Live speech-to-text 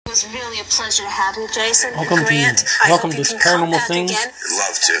was really a pleasure to have you, Jason. Welcome Grant, to this Paranormal Things. I'd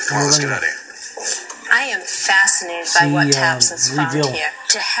love to. Come on, let's get out of here. I am fascinated by what Tapson's found here.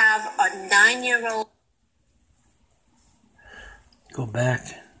 To have a 9-year-old... Go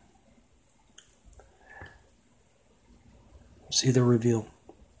back. See the reveal.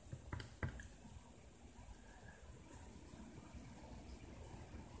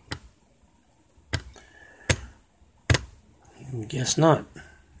 Guess not.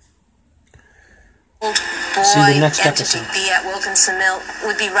 Boy See the next and episode. to be at Wilkinson Mill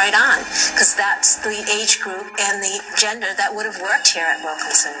would be right on, because that's the age group and the gender that would have worked here at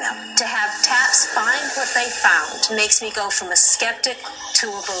Wilkinson Mill. To have Taps find what they found makes me go from a skeptic to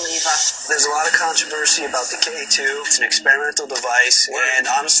a believer. There's a lot of controversy about the K2. It's an experimental device, and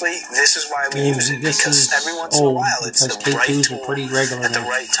honestly, this is why we use it, because every once in a while it's the right K2s tool are pretty regular at the now.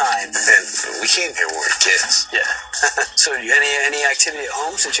 right time. And we came here when we were kids. Yeah. So any activity at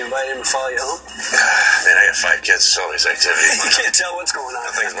home since you invited him to follow you home? Man, I got 5 kids. It's always activity. You can't tell what's going on.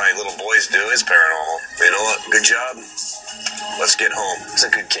 The things my little boys do is paranormal. You know what? Good job. Let's get home. It's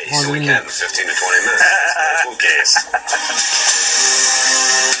a good case. So we can in 15 to 20 minutes. Cool case.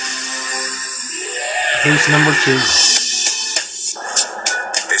 Case number 2.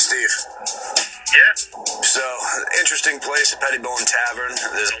 Hey, Steve. Yeah? So, interesting place, Pettibone Tavern.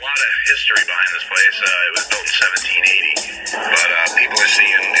 There's A lot of history behind this place. It was built in 1780. But people are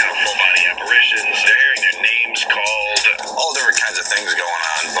seeing, full body apparitions. They're hearing their names called. all different kinds of things going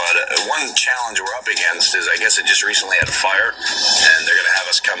on, but one challenge we're up against is I guess it just recently had a fire, and they're going to have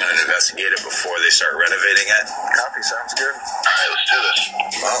us come in and investigate it before they start renovating it. Copy, sounds good. All right, let's do this.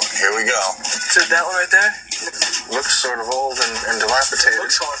 Well, here we go. So that one right there? Looks sort of old and dilapidated.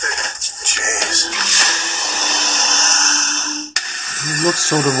 Looks haunted. Jeez. It looks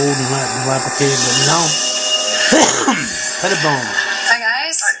sort of old and dilapidated, but no. Pettibone. Hi,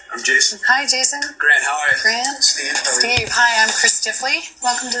 guys. Hi, I'm Jason. Hi, Jason. Grant, how are you? Grant. Steve, how are you? Steve. Hi, I'm Chris Diffley.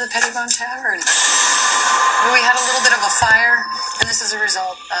 Welcome to the Pettibone Tavern. We had a little bit of a fire, and this is a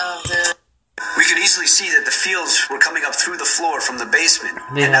result of the... We could easily see that the fields were coming up through the floor from the basement,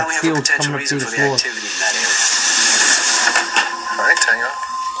 They and now have we have a fields potential coming up reason through for the the floor. activity in that area. All right, Tango.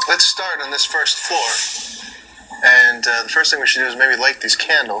 Let's start on this first floor. And the first thing we should do is maybe light these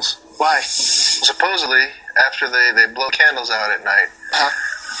candles. Why? Supposedly, after they blow candles out at night,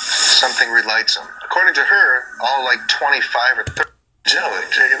 something relights them. According to her, all like 25 or 30. Jelly,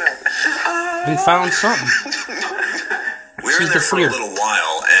 check it out. We found something. We were She's there the for a fear. little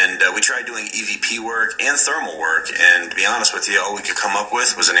while, and we tried doing EVP work and thermal work, and to be honest with you, all we could come up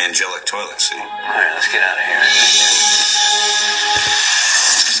with was an angelic toilet seat. All right, let's get out of here.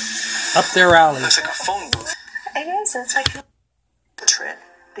 Up their alley. Looks like a phone booth. It is. It's like a portrait.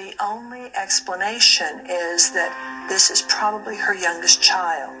 The only explanation is that this is probably her youngest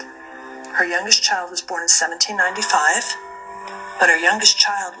child. Her youngest child was born in 1795, but her youngest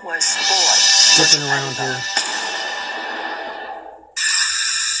child was a boy. Flipping around here.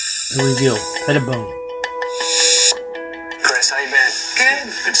 The reveal. Pettibone. Chris, how you been?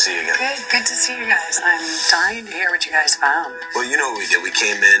 Good. Good to see you again. Good to see you guys. I'm dying to hear what you guys found. Well, you know what we did. We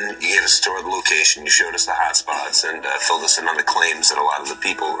came in, you gave us a tour of the location, you showed us the hot spots, and filled us in on the claims that a lot of the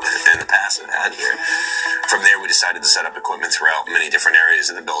people in the past have had here. From there, we decided to set up equipment throughout many different areas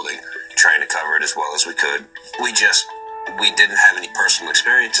of the building, trying to cover it as well as we could. We didn't have any personal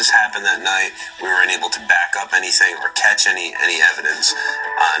experiences happen that night. We weren't able to back up anything or catch any evidence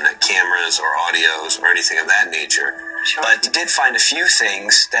on cameras or audios or anything of that nature. But you did find a few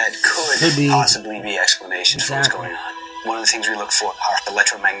things that Could be. possibly be explanations for what's Exactly. going on. One of the things we look for are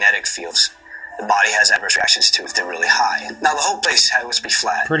electromagnetic fields. The body has adverse reactions to if they're really high. Now, the whole place was pretty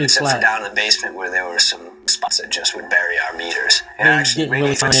flat. Pretty except flat. for down in the basement where there were some spots that just would bury our meters. It They actually didn't really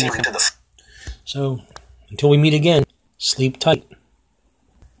radiated from find the ceiling anything. to the So, until we meet again, sleep tight.